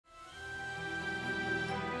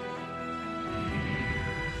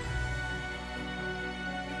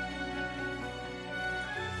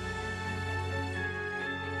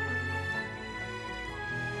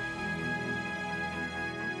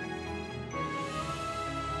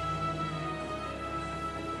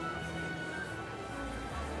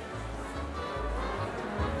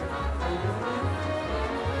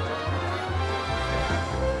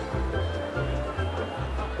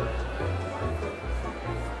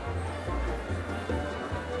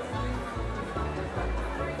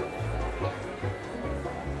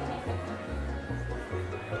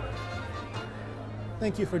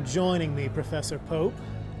Thank you for joining me, Professor Pope.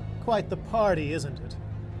 Quite the party, isn't it?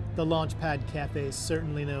 The Launchpad Cafe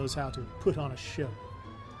certainly knows how to put on a show.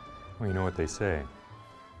 Well, you know what they say.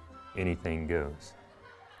 Anything goes.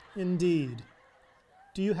 Indeed.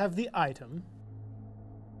 Do you have the item?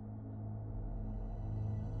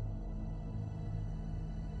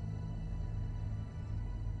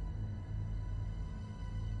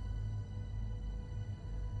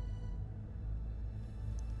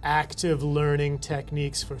 Active learning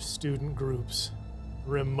techniques for student groups.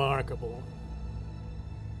 Remarkable.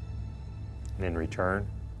 And in return,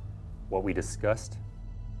 what we discussed?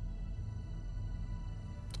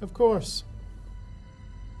 Of course.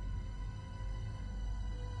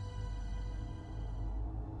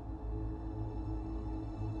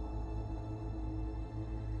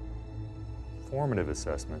 Formative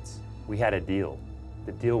assessments. We had a deal.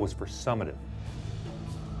 The deal was for summative.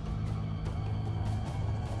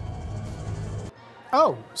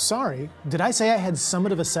 Oh, sorry. Did I say I had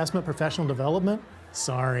summative assessment professional development?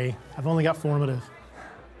 Sorry, I've only got formative.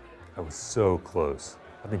 I was so close.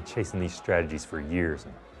 I've been chasing these strategies for years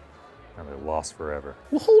and now they're lost forever.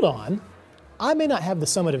 Well, hold on. I may not have the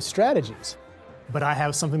summative strategies, but I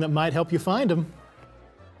have something that might help you find them.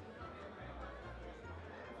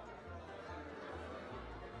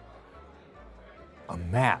 A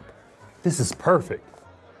map. This is perfect.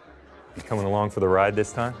 You coming along for the ride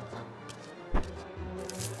this time?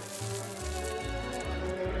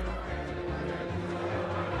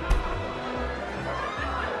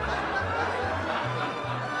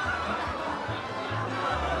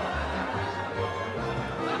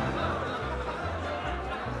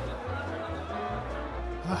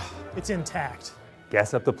 It's intact.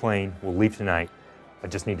 Gas up the plane. We'll leave tonight. I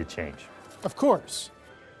just need to change. Of course.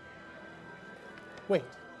 Wait,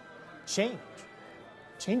 change?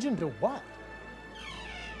 Change into what?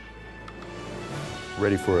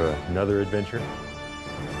 Ready for another adventure?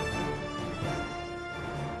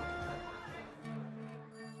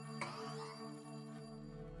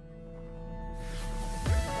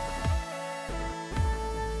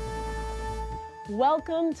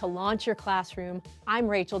 Welcome to Launch Your Classroom. I'm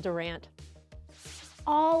Rachel Durant.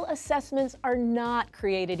 All assessments are not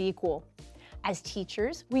created equal. As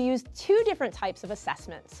teachers, we use two different types of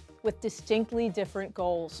assessments with distinctly different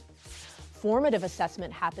goals. Formative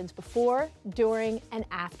assessment happens before, during, and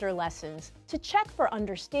after lessons to check for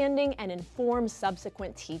understanding and inform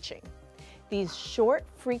subsequent teaching. These short,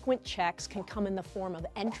 frequent checks can come in the form of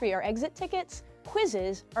entry or exit tickets,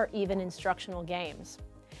 quizzes, or even instructional games.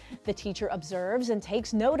 The teacher observes and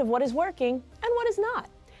takes note of what is working and what is not,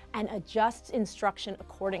 and adjusts instruction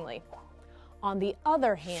accordingly. On the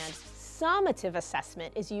other hand, summative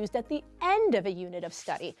assessment is used at the end of a unit of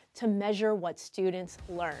study to measure what students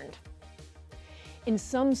learned. In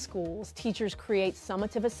some schools, teachers create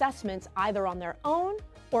summative assessments either on their own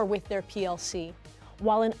or with their PLC,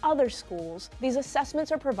 while in other schools, these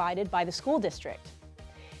assessments are provided by the school district.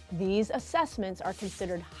 These assessments are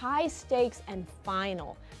considered high stakes and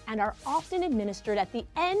final, and are often administered at the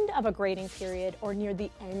end of a grading period or near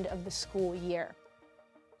the end of the school year.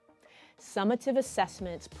 Summative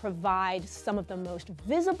assessments provide some of the most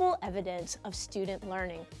visible evidence of student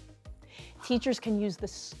learning. Teachers can use the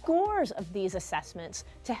scores of these assessments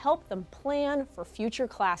to help them plan for future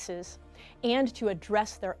classes and to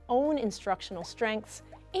address their own instructional strengths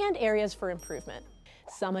and areas for improvement.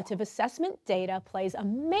 Summative assessment data plays a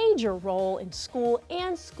major role in school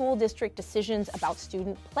and school district decisions about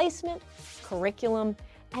student placement, curriculum,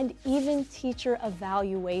 and even teacher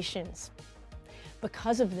evaluations.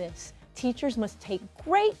 Because of this, teachers must take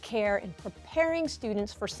great care in preparing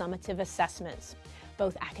students for summative assessments,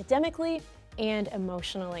 both academically and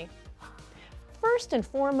emotionally. First and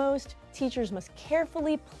foremost, teachers must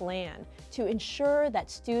carefully plan to ensure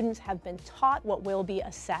that students have been taught what will be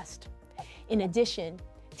assessed. In addition,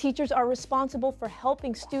 teachers are responsible for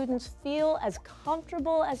helping students feel as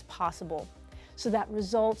comfortable as possible so that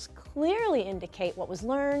results clearly indicate what was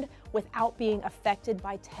learned without being affected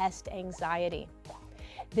by test anxiety.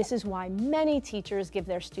 This is why many teachers give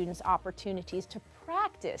their students opportunities to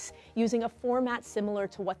practice using a format similar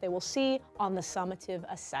to what they will see on the summative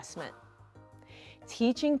assessment.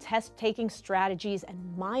 Teaching test-taking strategies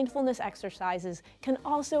and mindfulness exercises can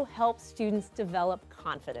also help students develop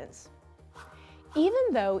confidence. Even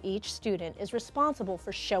though each student is responsible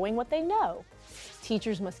for showing what they know,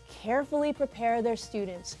 teachers must carefully prepare their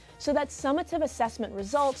students so that summative assessment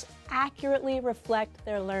results accurately reflect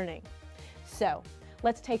their learning. So,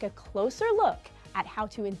 let's take a closer look at how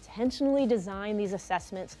to intentionally design these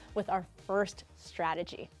assessments with our first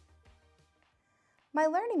strategy. My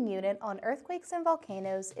learning unit on earthquakes and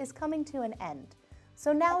volcanoes is coming to an end,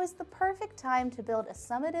 So now is the perfect time to build a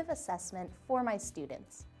summative assessment for my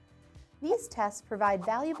students. These tests provide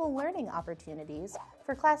valuable learning opportunities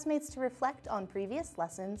for classmates to reflect on previous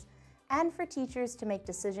lessons and for teachers to make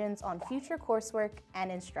decisions on future coursework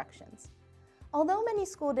and instructions. Although many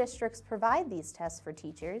school districts provide these tests for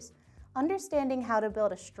teachers, understanding how to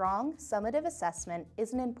build a strong, summative assessment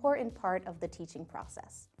is an important part of the teaching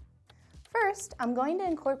process. First, I'm going to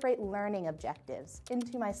incorporate learning objectives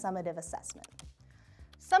into my summative assessment.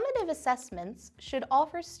 Summative assessments should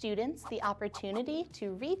offer students the opportunity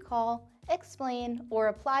to recall, explain, or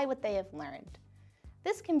apply what they have learned.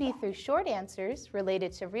 This can be through short answers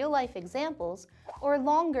related to real-life examples or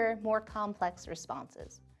longer, more complex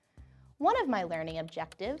responses. One of my learning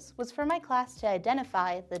objectives was for my class to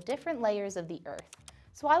identify the different layers of the Earth,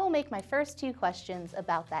 so I will make my first 2 questions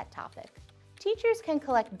about that topic. Teachers can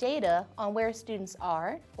collect data on where students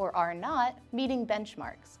are or are not meeting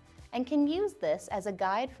benchmarks, and can use this as a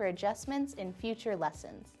guide for adjustments in future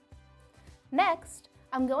lessons. Next,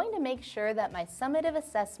 I'm going to make sure that my summative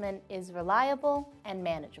assessment is reliable and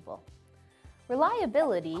manageable.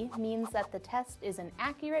 Reliability means that the test is an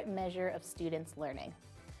accurate measure of students' learning.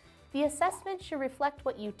 The assessment should reflect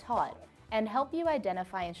what you taught and help you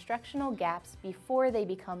identify instructional gaps before they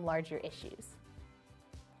become larger issues.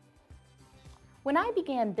 When I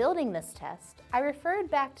began building this test, I referred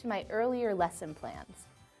back to my earlier lesson plans.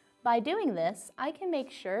 By doing this, I can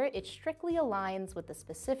make sure it strictly aligns with the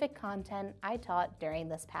specific content I taught during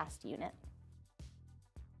this past unit.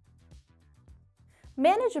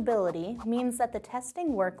 Manageability means that the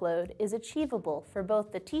testing workload is achievable for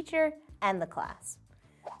both the teacher and the class.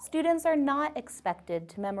 Students are not expected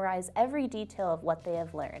to memorize every detail of what they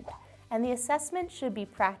have learned, and the assessment should be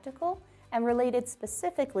practical and related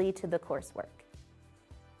specifically to the coursework.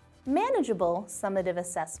 Manageable summative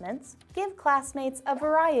assessments give classmates a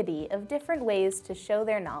variety of different ways to show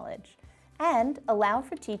their knowledge and allow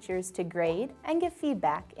for teachers to grade and give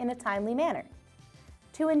feedback in a timely manner.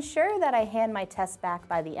 To ensure that I hand my test back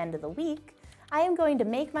by the end of the week, I am going to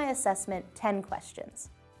make my assessment 10 questions.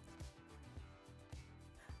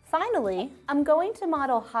 Finally, I'm going to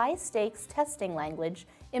model high-stakes testing language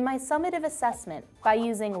in my summative assessment by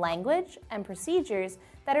using language and procedures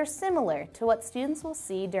that are similar to what students will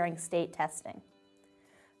see during state testing.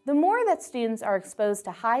 The more that students are exposed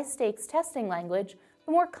to high-stakes testing language,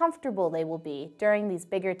 the more comfortable they will be during these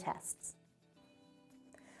bigger tests.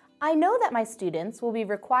 I know that my students will be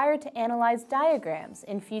required to analyze diagrams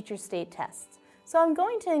in future state tests, so I'm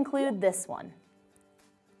going to include this one.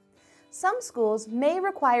 Some schools may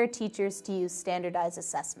require teachers to use standardized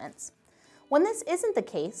assessments. When this isn't the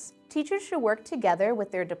case, teachers should work together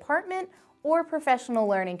with their department or professional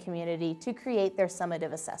learning community to create their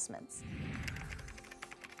summative assessments.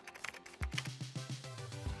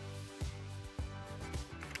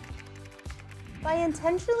 By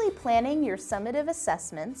intentionally planning your summative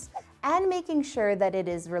assessments and making sure that it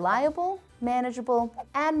is reliable, manageable,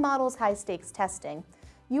 and models high-stakes testing,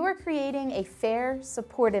 you are creating a fair,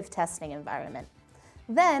 supportive testing environment.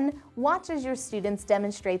 Then, watch as your students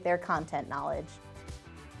demonstrate their content knowledge.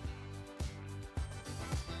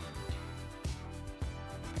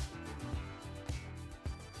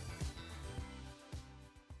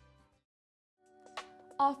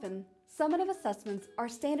 Often, summative assessments are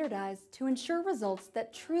standardized to ensure results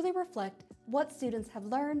that truly reflect what students have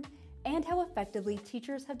learned and how effectively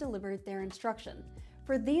teachers have delivered their instruction.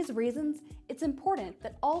 For these reasons, it's important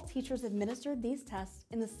that all teachers administer these tests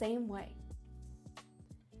in the same way.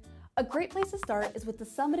 A great place to start is with the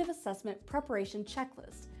Summative Assessment Preparation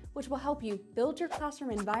Checklist, which will help you build your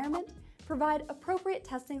classroom environment, provide appropriate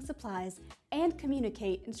testing supplies, and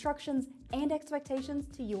communicate instructions and expectations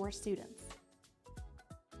to your students.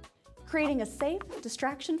 Creating a safe,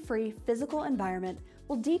 distraction-free physical environment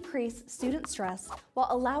will decrease student stress while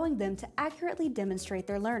allowing them to accurately demonstrate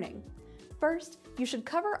their learning. First, you should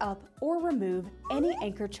cover up or remove any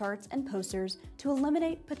anchor charts and posters to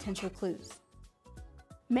eliminate potential clues.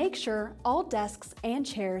 Make sure all desks and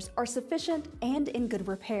chairs are sufficient and in good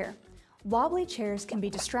repair. Wobbly chairs can be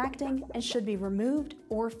distracting and should be removed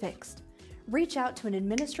or fixed. Reach out to an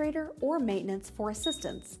administrator or maintenance for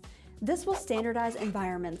assistance. This will standardize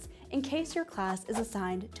environments in case your class is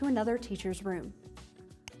assigned to another teacher's room.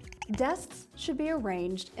 Desks should be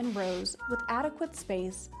arranged in rows with adequate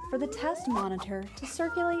space for the test monitor to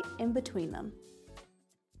circulate in between them.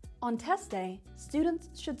 On test day, students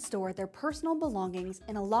should store their personal belongings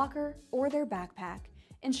in a locker or their backpack,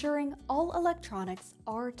 ensuring all electronics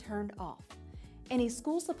are turned off. Any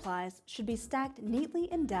school supplies should be stacked neatly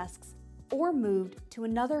in desks or moved to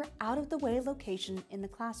another out-of-the-way location in the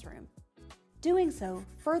classroom. Doing so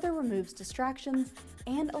further removes distractions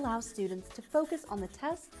and allows students to focus on the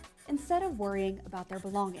test instead of worrying about their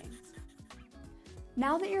belongings.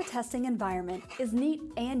 Now that your testing environment is neat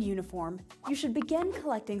and uniform, you should begin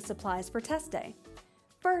collecting supplies for test day.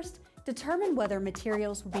 First, determine whether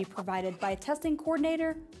materials will be provided by a testing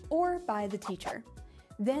coordinator or by the teacher.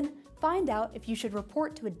 Then, find out if you should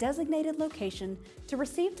report to a designated location to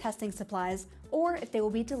receive testing supplies or if they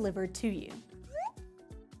will be delivered to you.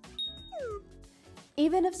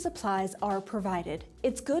 Even if supplies are provided,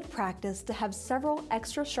 it's good practice to have several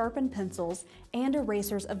extra sharpened pencils and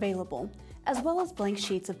erasers available, as well as blank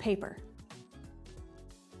sheets of paper.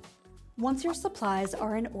 Once your supplies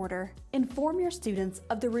are in order, inform your students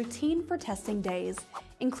of the routine for testing days,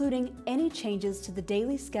 including any changes to the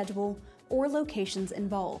daily schedule or locations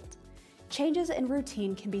involved. Changes in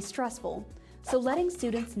routine can be stressful, so letting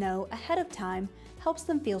students know ahead of time helps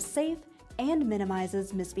them feel safe and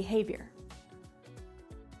minimizes misbehavior.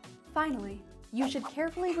 Finally, you should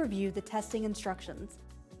carefully review the testing instructions.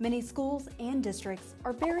 Many schools and districts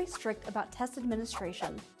are very strict about test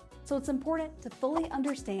administration, so it's important to fully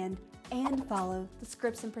understand and follow the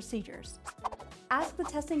scripts and procedures. Ask the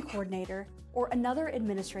testing coordinator or another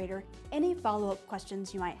administrator any follow-up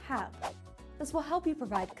questions you might have. This will help you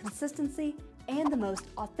provide consistency and the most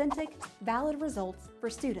authentic, valid results for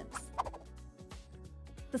students.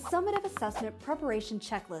 The Summative Assessment Preparation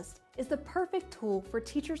Checklist is the perfect tool for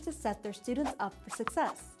teachers to set their students up for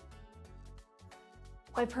success.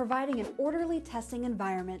 By providing an orderly testing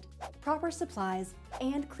environment, proper supplies,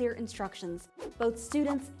 and clear instructions, both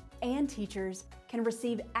students and teachers can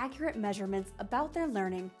receive accurate measurements about their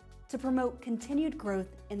learning to promote continued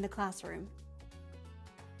growth in the classroom.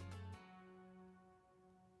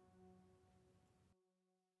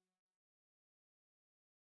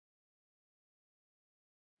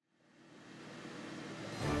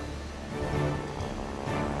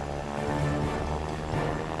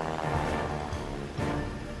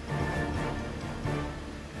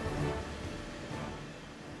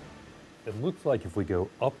 It looks like if we go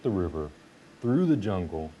up the river, through the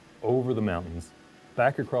jungle, over the mountains,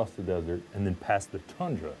 back across the desert, and then past the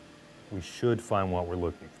tundra, we should find what we're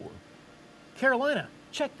looking for. Carolina,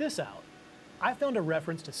 check this out. I found a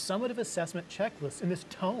reference to summative assessment checklists in this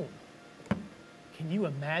tome. Can you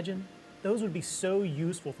imagine? Those would be so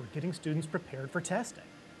useful for getting students prepared for testing.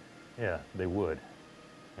 Yeah, they would.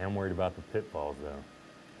 I'm worried about the pitfalls, though.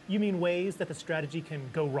 You mean ways that the strategy can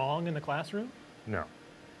go wrong in the classroom? No,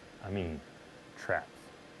 I mean traps.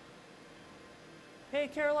 Hey,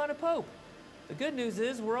 Carolina Pope. The good news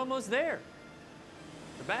is we're almost there.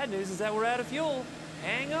 The bad news is that we're out of fuel.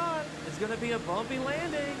 Hang on, it's gonna be a bumpy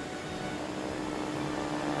landing.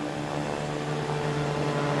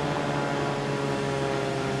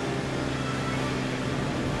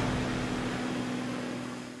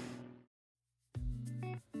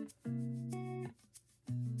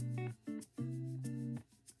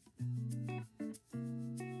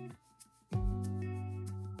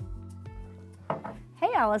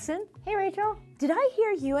 Hey, Allison. Hey, Rachel. Did I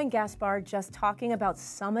hear you and Gaspar just talking about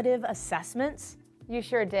summative assessments? You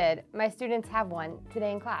sure did. My students have one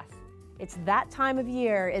today in class. It's that time of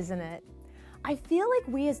year, isn't it? I feel like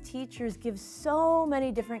we as teachers give so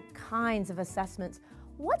many different kinds of assessments.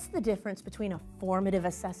 What's the difference between a formative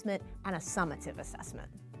assessment and a summative assessment?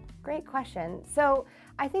 Great question. So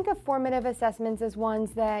I think of formative assessments as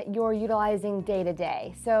ones that you're utilizing day to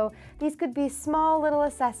day. So these could be small little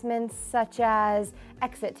assessments such as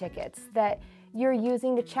exit tickets that you're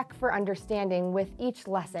using to check for understanding with each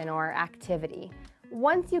lesson or activity.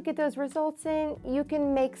 Once you get those results in, you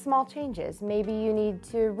can make small changes. Maybe you need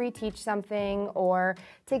to reteach something or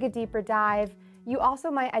take a deeper dive. You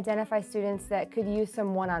also might identify students that could use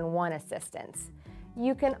some one-on-one assistance.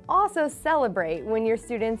 You can also celebrate when your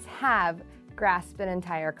students have grasped an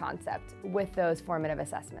entire concept with those formative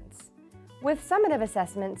assessments. With summative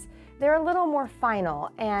assessments, they're a little more final,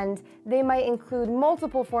 and they might include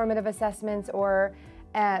multiple formative assessments or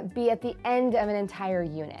be at the end of an entire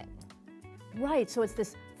unit. Right, so it's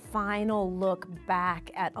this final look back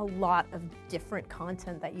at a lot of different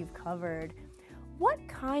content that you've covered. What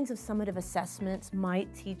kinds of summative assessments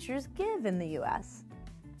might teachers give in the U.S.?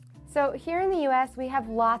 So here in the US, we have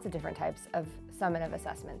lots of different types of summative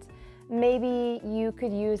assessments. Maybe you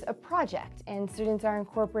could use a project and students are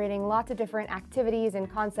incorporating lots of different activities and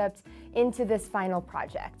concepts into this final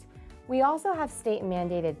project. We also have state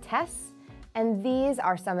mandated tests, and these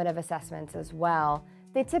are summative assessments as well.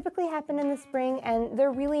 They typically happen in the spring and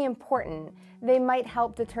they're really important. They might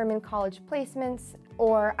help determine college placements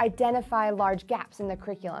or identify large gaps in the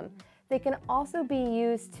curriculum. They can also be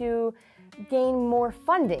used to gain more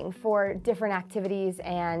funding for different activities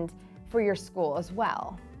and for your school as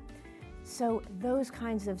well. So those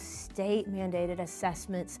kinds of state-mandated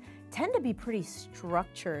assessments tend to be pretty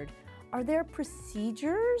structured. Are there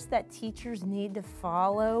procedures that teachers need to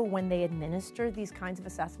follow when they administer these kinds of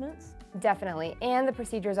assessments? Definitely, and the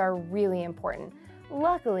procedures are really important.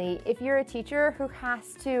 Luckily, if you're a teacher who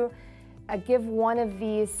has to give one of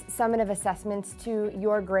these summative assessments to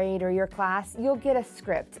your grade or your class, you'll get a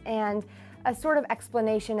script and a sort of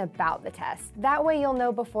explanation about the test. That way you'll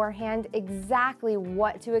know beforehand exactly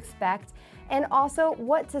what to expect and also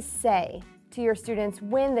what to say to your students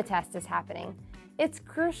when the test is happening. It's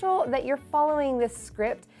crucial that you're following this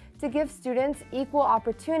script to give students equal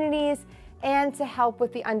opportunities and to help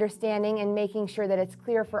with the understanding and making sure that it's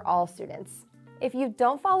clear for all students. If you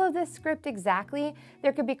don't follow this script exactly,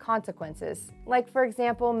 there could be consequences. Like, for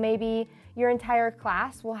example, maybe your entire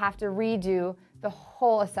class will have to redo the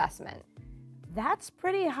whole assessment. That's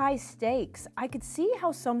pretty high stakes. I could see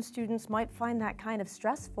how some students might find that kind of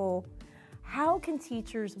stressful. How can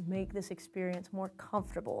teachers make this experience more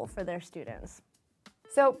comfortable for their students?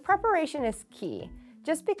 So preparation is key.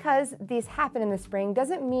 Just because these happen in the spring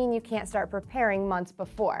doesn't mean you can't start preparing months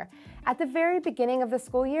before. At the very beginning of the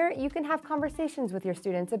school year, you can have conversations with your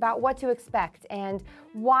students about what to expect and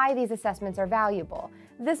why these assessments are valuable.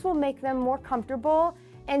 This will make them more comfortable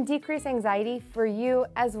and decrease anxiety for you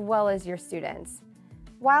as well as your students.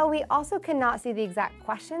 While we also cannot see the exact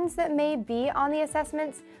questions that may be on the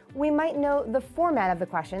assessments, we might know the format of the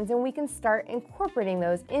questions and we can start incorporating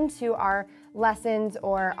those into our lessons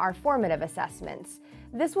or our formative assessments.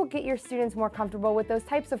 This will get your students more comfortable with those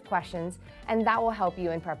types of questions, and that will help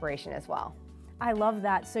you in preparation as well. I love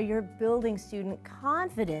that. So you're building student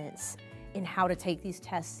confidence in how to take these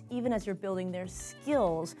tests, even as you're building their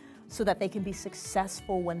skills so that they can be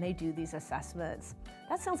successful when they do these assessments.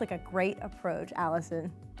 That sounds like a great approach,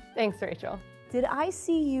 Allison. Thanks, Rachel. Did I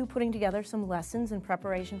see you putting together some lessons in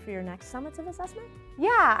preparation for your next summative assessment?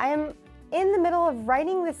 Yeah, I'm in the middle of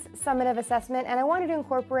writing this summative assessment, and I wanted to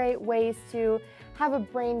incorporate ways to have a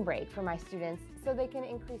brain break for my students so they can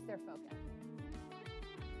increase their focus.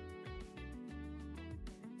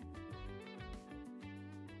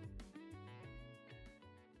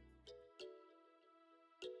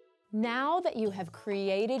 Now that you have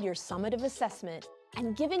created your summative assessment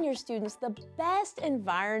and given your students the best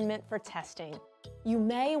environment for testing, you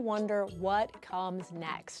may wonder what comes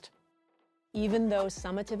next. Even though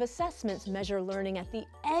summative assessments measure learning at the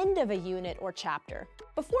end of a unit or chapter,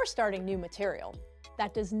 before starting new material,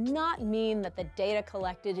 that does not mean that the data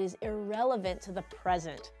collected is irrelevant to the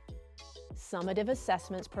present. Summative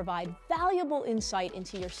assessments provide valuable insight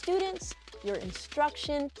into your students, your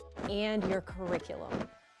instruction, and your curriculum.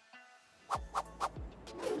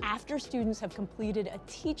 After students have completed a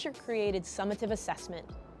teacher-created summative assessment,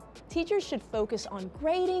 teachers should focus on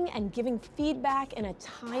grading and giving feedback in a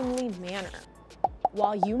timely manner.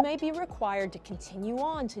 While you may be required to continue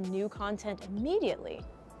on to new content immediately,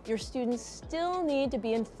 your students still need to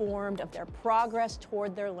be informed of their progress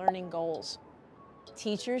toward their learning goals.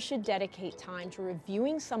 Teachers should dedicate time to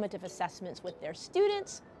reviewing summative assessments with their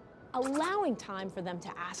students, allowing time for them to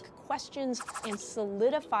ask questions and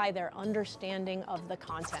solidify their understanding of the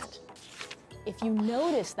content. If you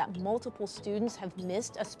notice that multiple students have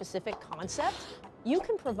missed a specific concept, you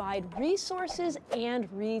can provide resources and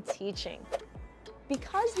reteaching.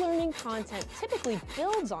 Because learning content typically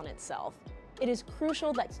builds on itself, it is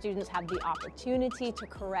crucial that students have the opportunity to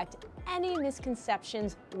correct any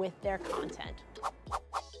misconceptions with their content.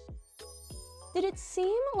 Did it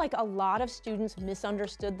seem like a lot of students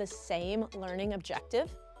misunderstood the same learning objective?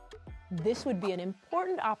 This would be an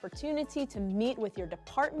important opportunity to meet with your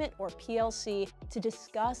department or PLC to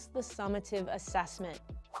discuss the summative assessment.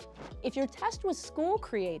 If your test was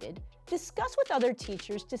school-created, discuss with other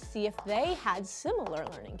teachers to see if they had similar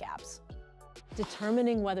learning gaps.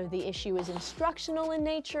 Determining whether the issue is instructional in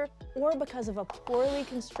nature or because of a poorly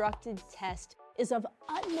constructed test is of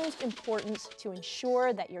utmost importance to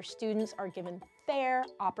ensure that your students are given fair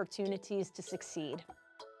opportunities to succeed.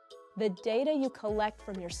 The data you collect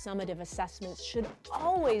from your summative assessments should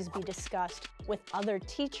always be discussed with other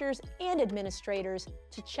teachers and administrators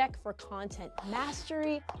to check for content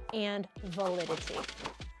mastery and validity.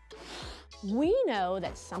 We know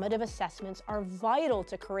that summative assessments are vital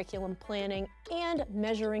to curriculum planning and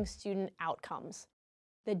measuring student outcomes.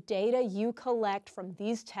 The data you collect from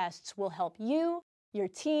these tests will help you, your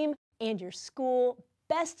team, and your school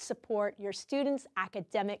best support your students'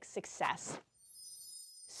 academic success.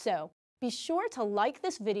 So, be sure to like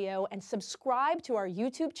this video and subscribe to our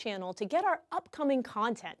YouTube channel to get our upcoming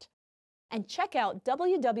content. And check out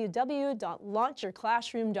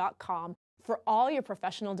www.launchyourclassroom.com for all your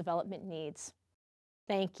professional development needs.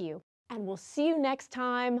 Thank you, and we'll see you next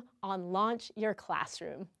time on Launch Your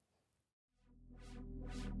Classroom.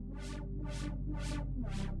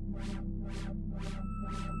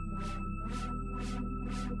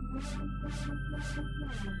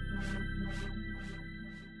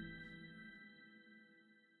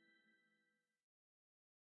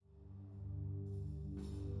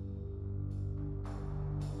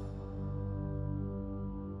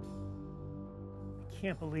 I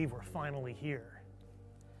can't believe we're finally here.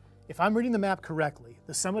 If I'm reading the map correctly,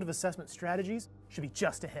 the summative assessment strategies should be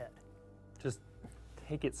just ahead. Just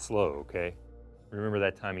take it slow, okay? Remember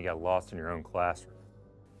that time you got lost in your own classroom?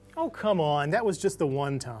 Oh, come on, that was just the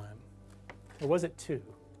one time. Or was it two?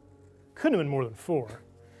 Couldn't have been more than 4.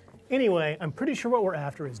 Anyway, I'm pretty sure what we're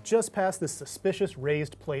after is just past this suspicious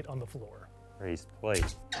raised plate on the floor. Raised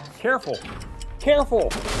plate. Careful! Careful!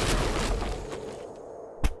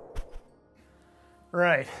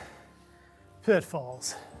 Right.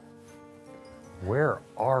 Pitfalls. Where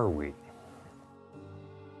are we?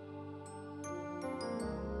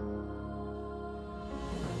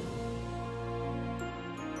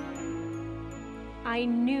 I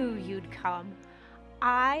knew you'd come.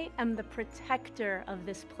 I am the protector of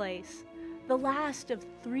this place, the last of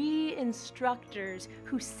 3 instructors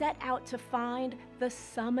who set out to find the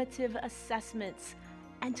summative assessments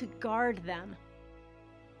and to guard them.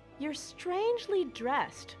 You're strangely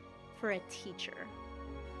dressed for a teacher.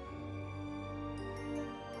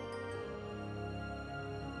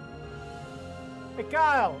 Hey,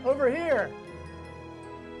 Kyle, over here!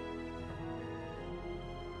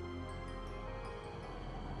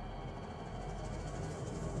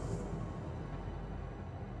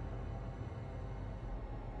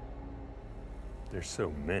 There's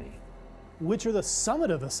so many. Which are the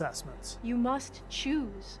summative assessments? You must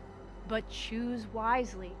choose, but choose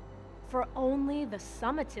wisely, for only the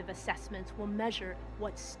summative assessments will measure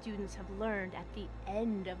what students have learned at the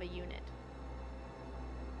end of a unit.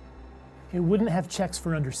 It wouldn't have checks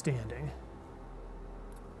for understanding.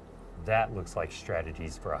 That looks like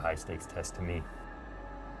strategies for a high-stakes test to me.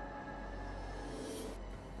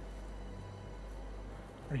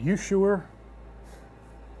 Are you sure?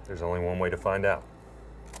 There's only one way to find out.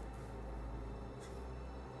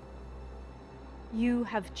 You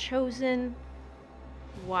have chosen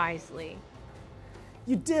wisely.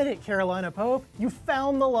 You did it, Carolina Pope. You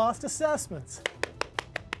found the lost assessments.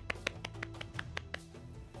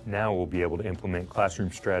 Now we'll be able to implement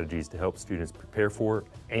classroom strategies to help students prepare for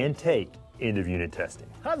and take end-of-unit testing.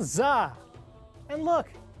 Huzzah! And look,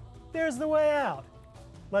 there's the way out.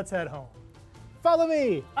 Let's head home. Follow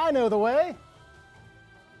me, I know the way.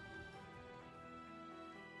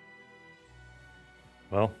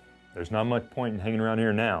 Well, there's not much point in hanging around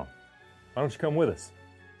here now. Why don't you come with us?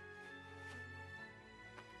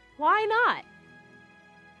 Why not?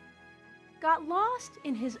 Got lost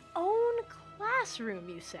in his own classroom,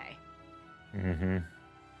 you say? Mm-hmm.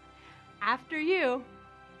 After you.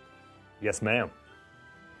 Yes, ma'am.